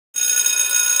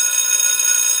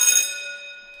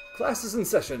Class is in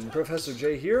session. Professor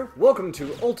J here. Welcome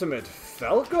to Ultimate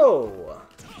Falco.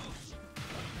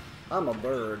 I'm a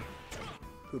bird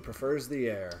who prefers the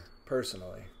air,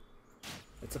 personally.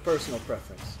 It's a personal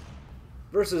preference.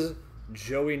 Versus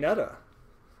Joey Netta.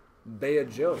 Bea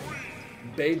Joey.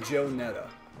 Bea Joe Netta.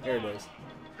 Here it is.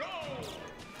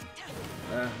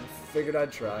 Figured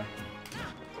I'd try.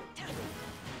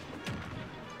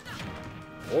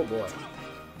 Oh boy.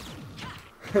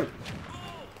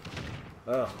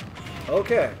 Oh.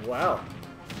 Okay, wow.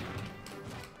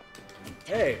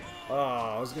 Hey. Oh,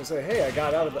 I was gonna say, hey, I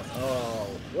got out of the... Oh,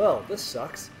 well, this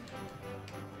sucks.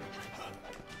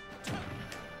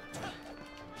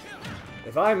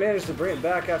 If I manage to bring it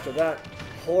back after that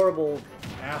horrible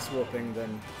ass whooping,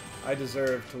 then I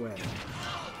deserve to win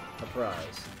a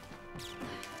prize.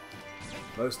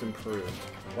 Most improved,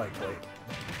 likely.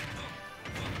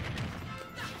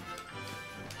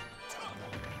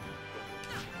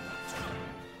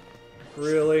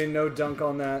 Really? No dunk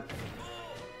on that?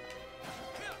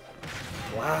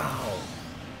 Wow.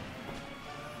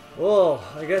 Well,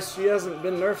 I guess she hasn't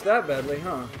been nerfed that badly,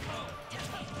 huh?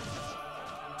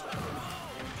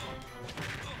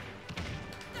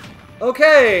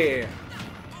 Okay! I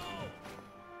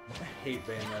hate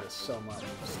Bayonetta so much,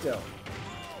 still.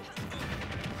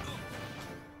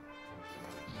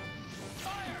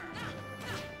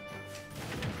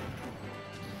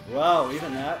 Wow,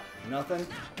 even that? Nothing?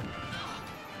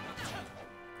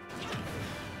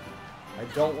 I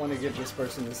don't want to give this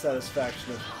person the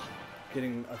satisfaction of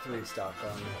getting a 3-stock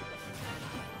on me.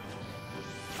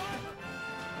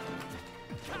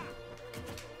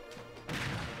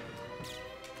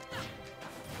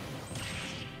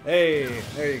 Hey,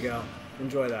 there you go.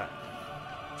 Enjoy that.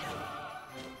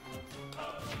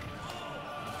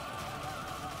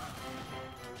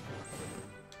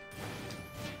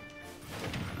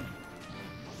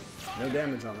 No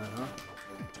damage on that, huh?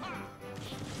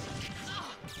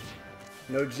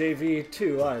 No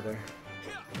JV2 either.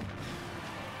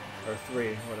 Or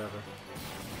 3, whatever.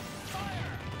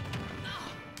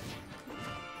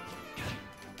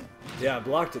 Yeah, I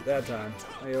blocked it that time.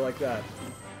 How do you like that?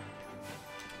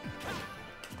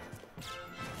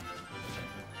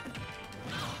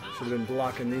 Should have been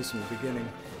blocking these from the beginning.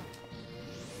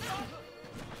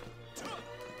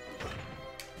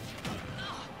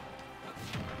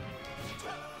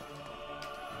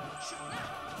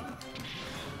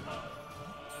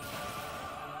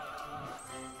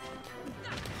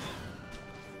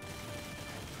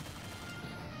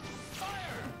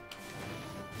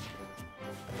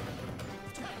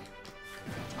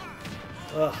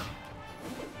 Ugh.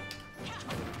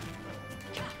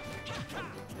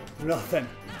 Nothing.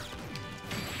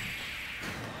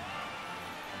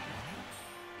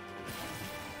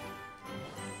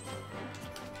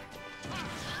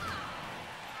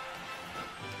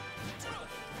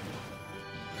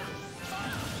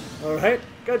 Alright,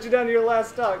 got you down to your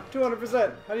last stock.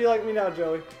 200%. How do you like me now,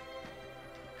 Joey?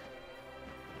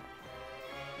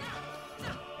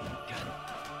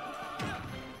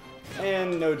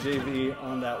 And no JV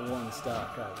on that one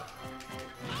stock either.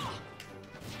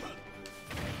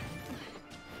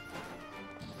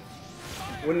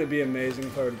 Wouldn't it be amazing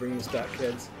if I were to bring this back,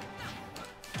 kids?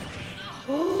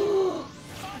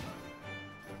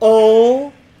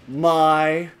 Oh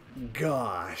my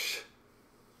gosh.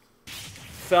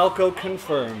 Falco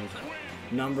confirmed.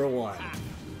 #1.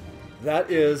 That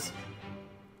is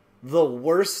the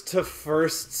worst to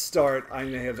first start I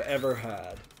may have ever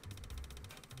had.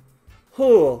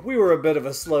 Whew, we were a bit of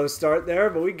a slow start there,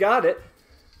 but we got it.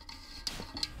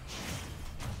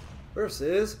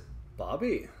 Versus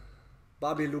Bobby.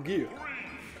 Bobby Lugier.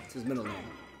 That's his middle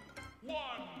name.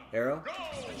 Arrow?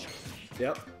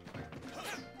 Yep.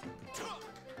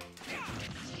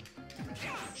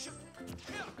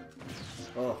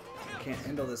 Oh, I can't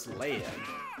handle this lay-in.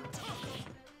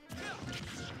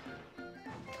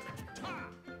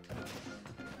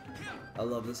 I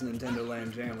love this Nintendo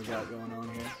Land Jam we got going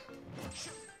on here.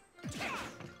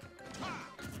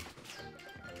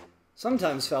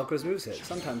 Sometimes Falco's moves hit,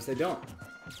 sometimes they don't.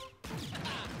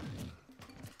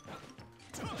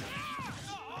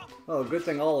 Oh, good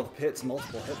thing all of Pit's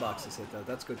multiple hitboxes hit though,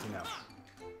 that's good to know.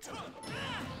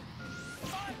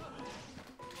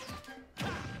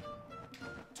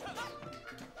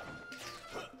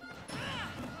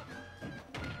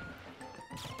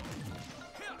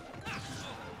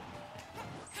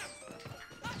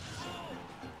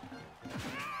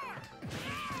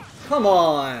 Come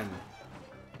on!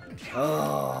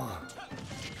 Oh.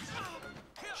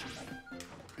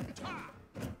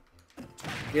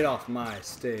 Get off my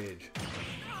stage.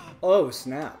 Oh,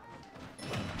 snap.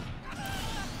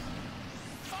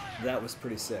 That was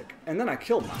pretty sick. And then I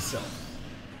killed myself.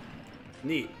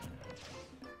 Neat.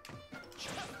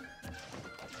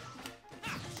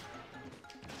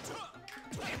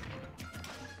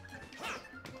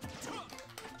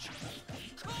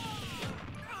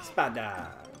 Spot dodge.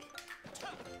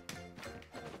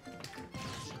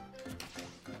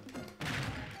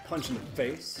 Punch in the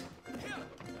face.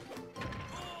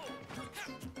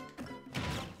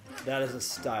 That is a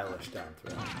stylish down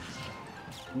throw.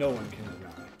 No one can deny.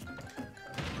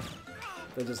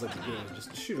 That just like the game,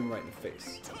 just shoot him right in the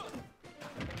face.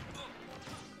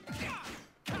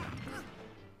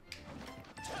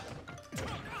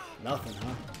 Nothing,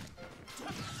 huh?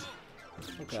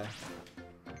 Okay.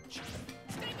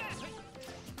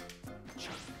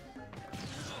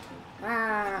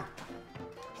 Ah!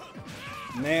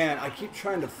 Man, I keep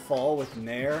trying to fall with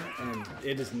Nair, and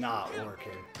it is not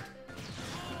working.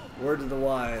 Word to the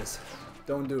wise.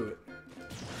 Don't do it.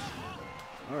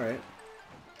 Alright.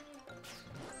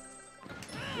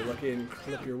 You're lucky and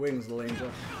clip your wings, little angel.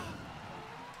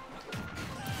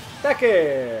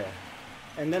 Becky!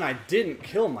 And then I didn't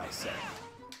kill myself.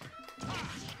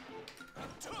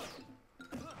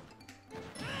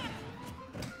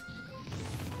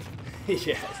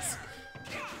 Yes.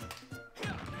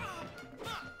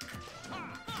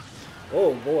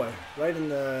 Oh boy, right in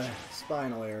the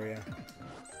spinal area.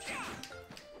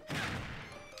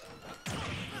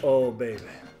 Oh baby.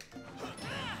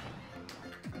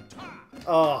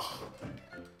 Oh.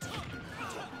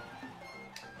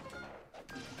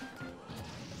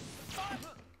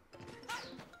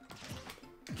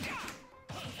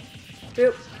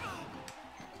 Yep.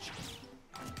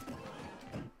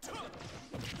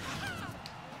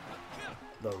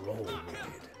 The roll read.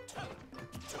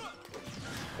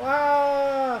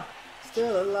 Wow!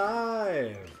 Still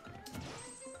alive.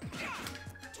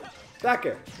 Back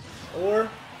here. Or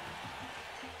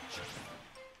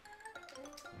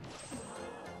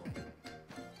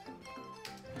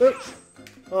oops.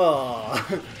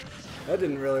 Oh, that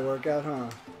didn't really work out, huh?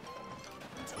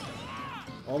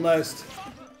 Almost.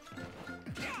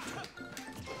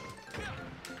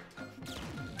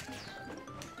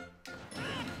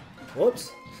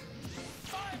 Whoops.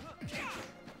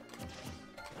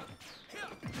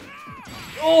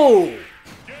 Oh!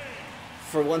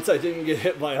 For once I didn't get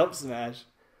hit by up smash.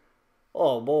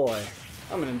 Oh boy.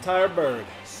 I'm an entire bird.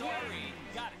 Sorry,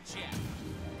 got jacked.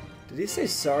 Did he say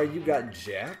sorry you got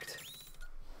jacked?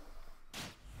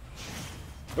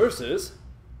 Versus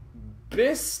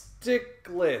Bisticlets.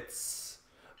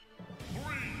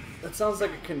 That sounds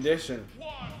like a condition.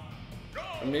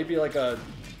 Or maybe like a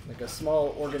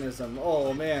small organism.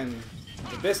 Oh man,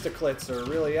 the Bisticlets are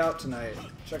really out tonight.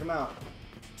 Check them out.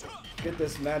 Get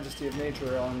this majesty of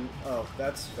nature on. Oh,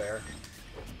 that's fair.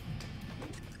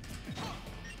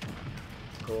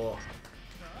 Cool.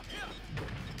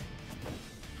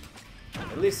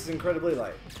 At least it's incredibly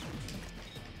light.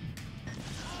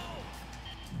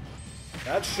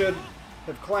 That should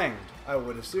have clanged, I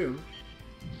would assume.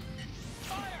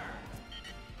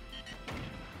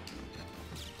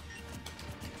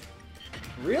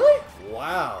 Really?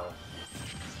 Wow.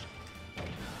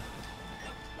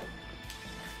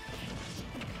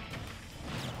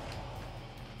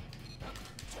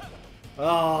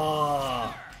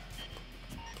 Ah.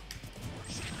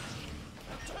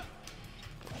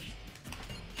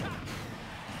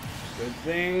 Good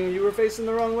thing you were facing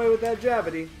the wrong way with that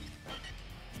Javity.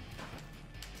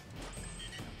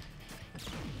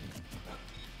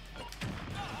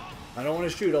 I don't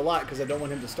want to shoot a lot because I don't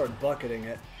want him to start bucketing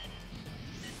it.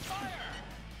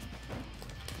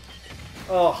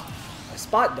 Oh, I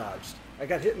spot dodged. I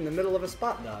got hit in the middle of a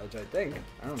spot dodge, I think.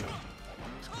 I don't know.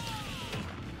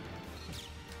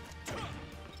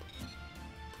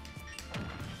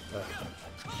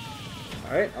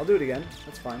 Alright, I'll do it again.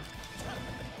 That's fine.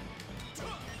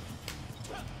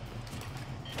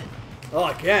 Oh,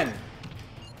 again!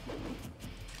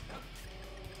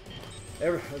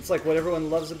 It's like what everyone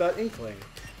loves about Inkling.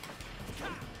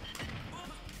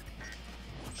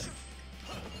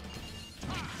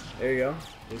 There you go.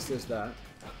 At least there's that.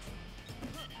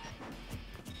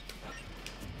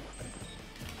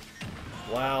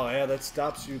 Wow, yeah, that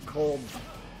stops you cold.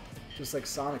 Just like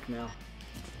Sonic now.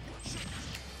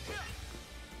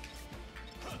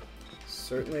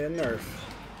 Certainly a nerf.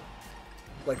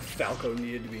 Like Falco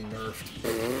needed to be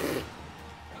nerfed.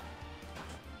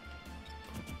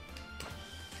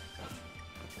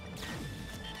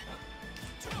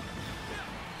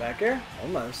 Back air?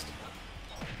 Almost.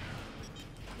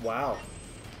 Wow.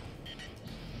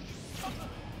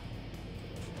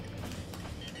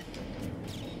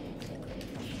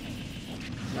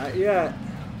 Not yet.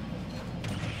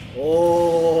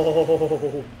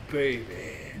 Oh, baby.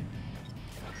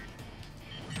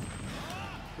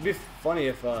 It'd be funny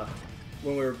if, when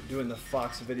we were doing the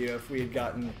Fox video, if we had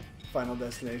gotten Final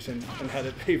Destination and had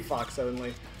it be Fox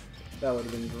only. That would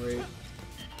have been great.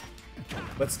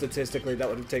 But statistically, that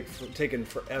would have taken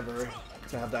forever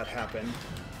to have that happen,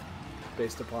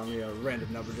 based upon the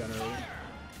random number generator.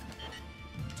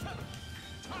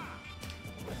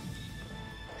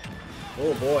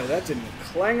 Oh boy, that didn't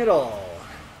clang at all.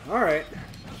 Alright.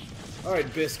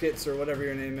 Alright, Biscuits, or whatever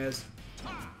your name is.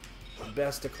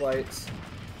 Besticlites.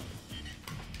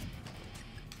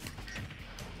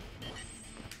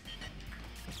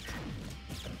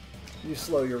 You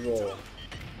slow your roll.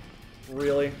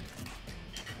 Really?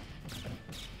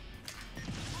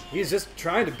 He's just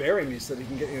trying to bury me so that he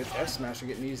can get me with F smash and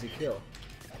get an easy kill.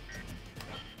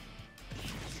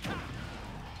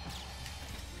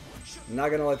 I'm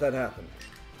not gonna let that happen.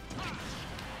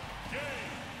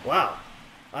 Wow.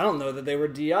 I don't know that they were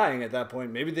DIing at that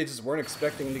point. Maybe they just weren't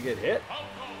expecting to get hit.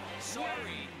 Sorry,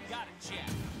 got it,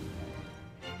 jacked.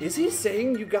 Is he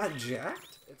saying you got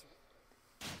jacked?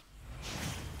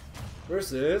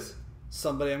 Versus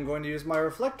somebody I'm going to use my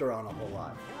reflector on a whole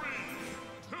lot.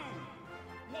 3, 2,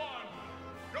 1,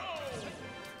 go!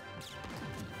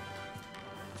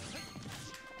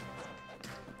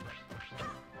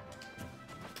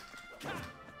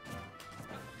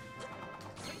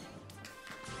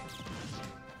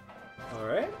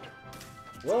 Alright.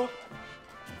 Well,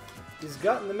 he's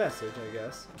gotten the message, I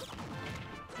guess.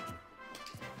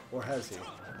 Or has he?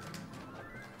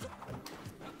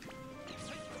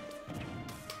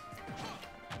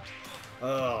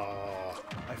 Oh,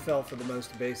 I fell for the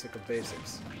most basic of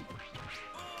basics.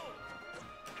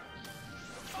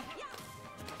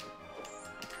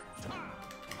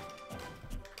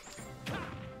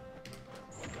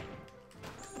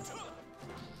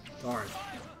 Darn.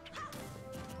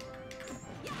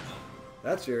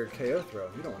 That's your KO throw.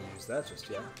 You don't want to use that just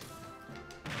yet.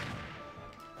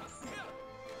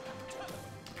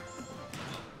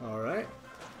 Alright.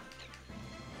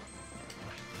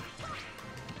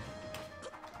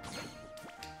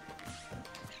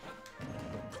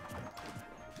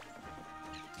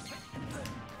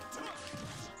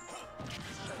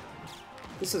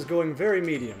 This is going very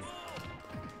medium.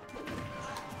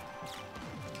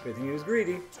 Good thing he was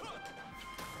greedy.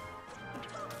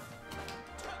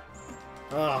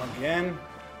 Oh, again?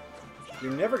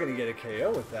 You're never going to get a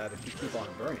KO with that if you keep on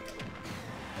burning it.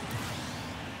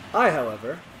 I,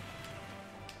 however...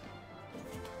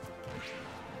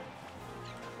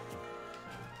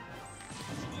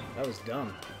 That was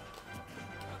dumb.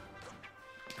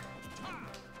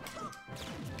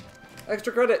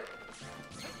 Extra credit!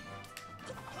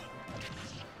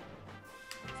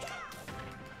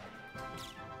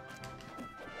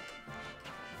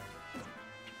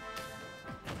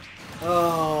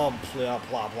 Oh, blah,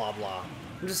 blah, blah, blah.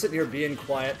 I'm just sitting here being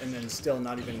quiet and then still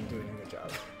not even doing a good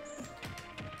job.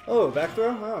 Oh, back throw?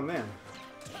 Oh, man.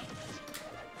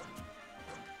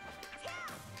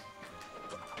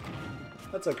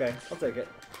 That's okay. I'll take it.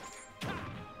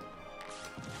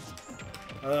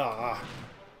 Ah.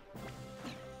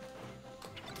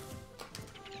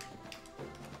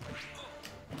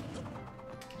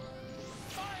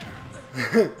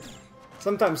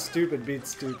 Sometimes stupid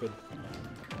beats stupid.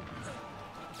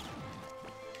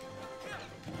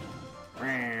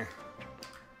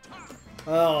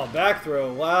 Oh, back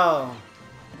throw, wow.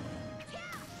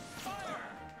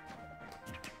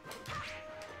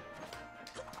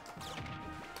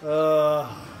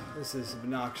 This is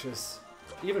obnoxious.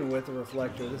 Even with the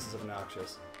reflector, this is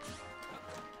obnoxious.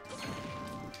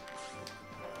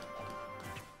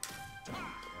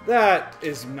 That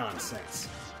is nonsense.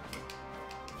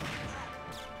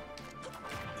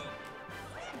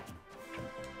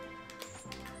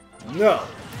 No.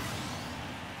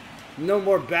 No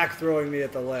more back throwing me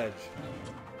at the ledge.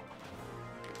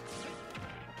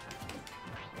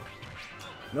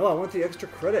 No, I want the extra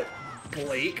credit,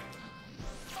 Blake.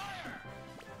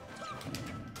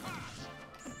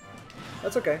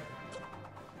 That's okay.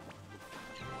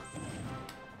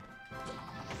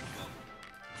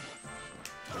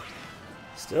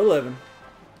 Still living.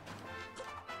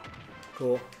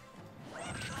 Cool.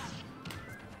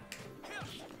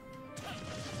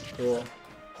 Cool.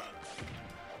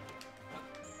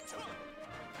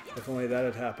 If only that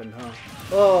had happened, huh?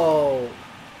 Oh!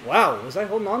 Wow, was I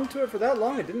holding on to it for that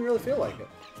long? It didn't really feel like it.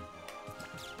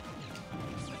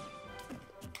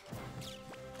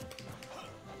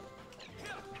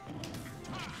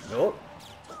 Nope.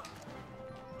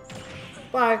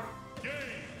 Bye!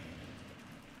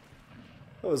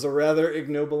 That was a rather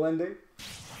ignoble ending.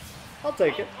 I'll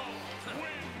take it.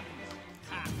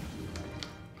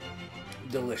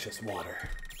 Delicious water.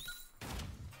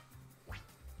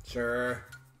 Sure.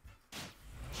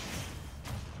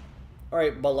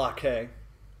 Alright, Balake.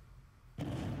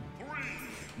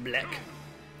 Black.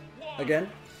 Again?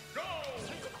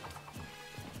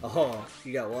 Oh,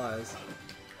 he got wise.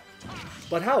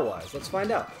 But how wise? Let's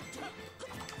find out.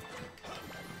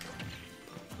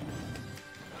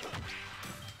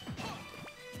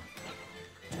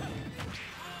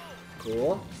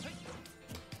 Cool.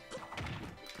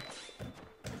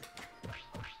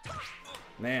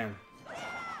 Man.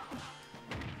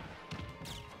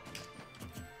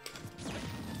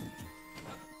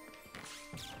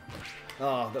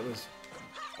 Oh, that was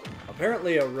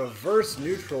apparently a reverse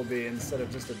neutral B instead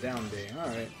of just a down B.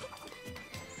 Alright.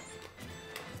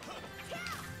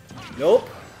 Nope.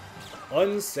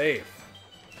 Unsafe.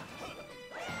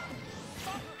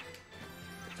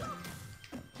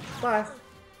 Bye.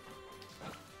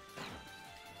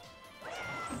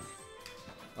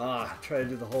 Ah, try to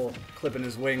do the whole clipping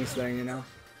his wings thing, you know?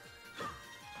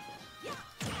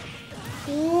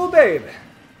 Ooh, baby.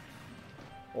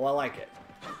 Well, I like it.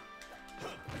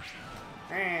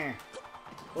 Eh,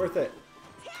 worth it.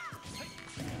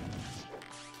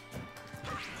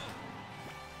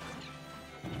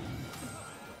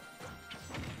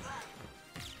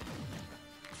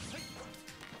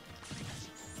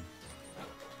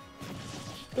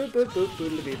 Boop, boop, boop,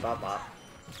 boop, beep, bop, bop.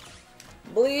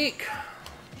 Bleak!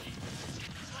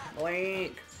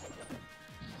 Blake!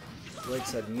 Blake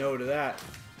said no to that.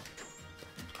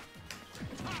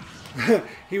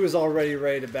 He was already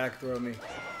ready to back throw me.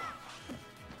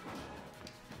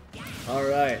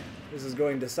 Alright, this is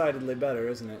going decidedly better,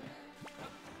 isn't it?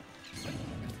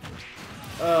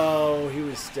 Oh, he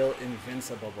was still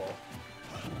invincible.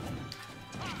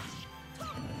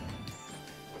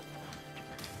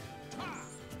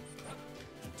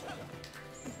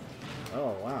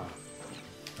 Oh, wow.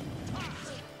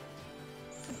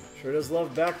 Sure does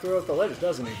love back throw at the ledge,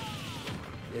 doesn't he?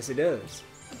 Yes, he does.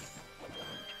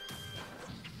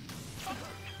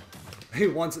 He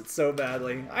wants it so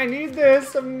badly. I need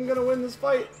this! I'm gonna win this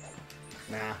fight!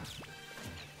 Nah.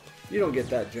 You don't get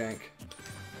that jank.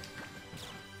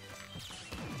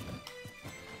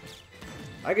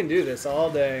 I can do this all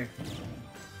day.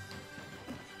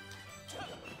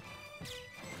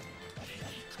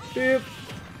 Beep!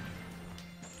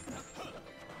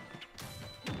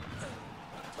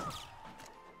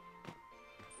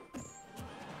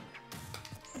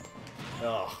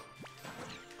 Oh.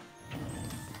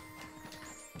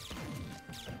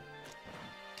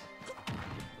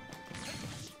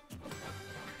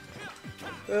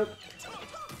 Oop.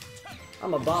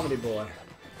 I'm a bombity boy.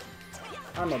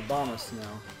 I'm a bomber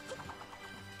now.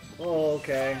 Oh,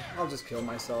 okay. I'll just kill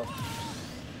myself.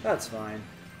 That's fine.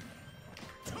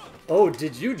 Oh,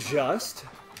 did you just?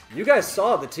 You guys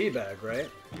saw the teabag, right?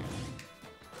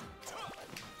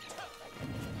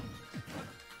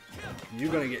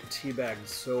 You're gonna get teabagged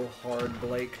so hard,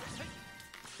 Blake.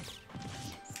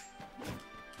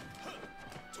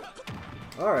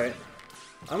 Alright.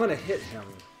 I'm gonna hit him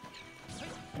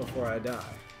before I die.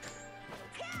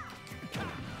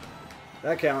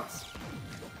 That counts.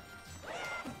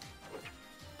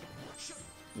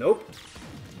 Nope.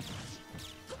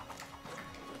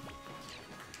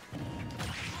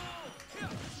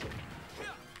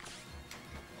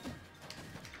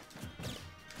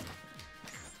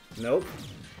 Nope.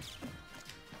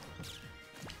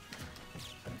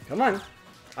 Come on.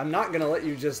 I'm not gonna let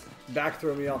you just back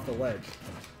throw me off the ledge.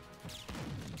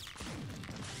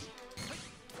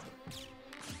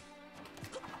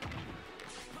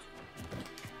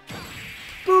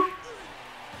 Boop!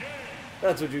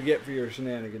 That's what you get for your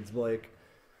shenanigans, Blake.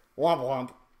 Womp womp.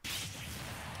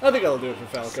 I think that'll do it for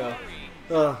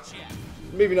Falco.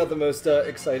 Maybe not the most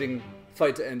exciting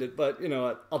fight to end it, but you know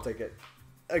what? I'll take it.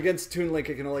 Against Toon Link,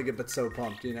 I can only get but so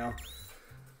pumped, you know?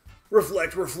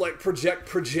 Reflect, reflect, project,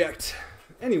 project.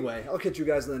 Anyway, I'll catch you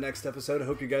guys in the next episode. I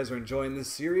hope you guys are enjoying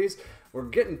this series. We're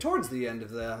getting towards the end of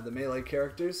the Melee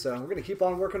characters, so we're going to keep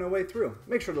on working our way through.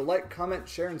 Make sure to like, comment,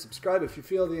 share, and subscribe if you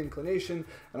feel the inclination,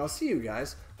 and I'll see you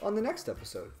guys on the next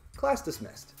episode. Class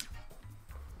dismissed.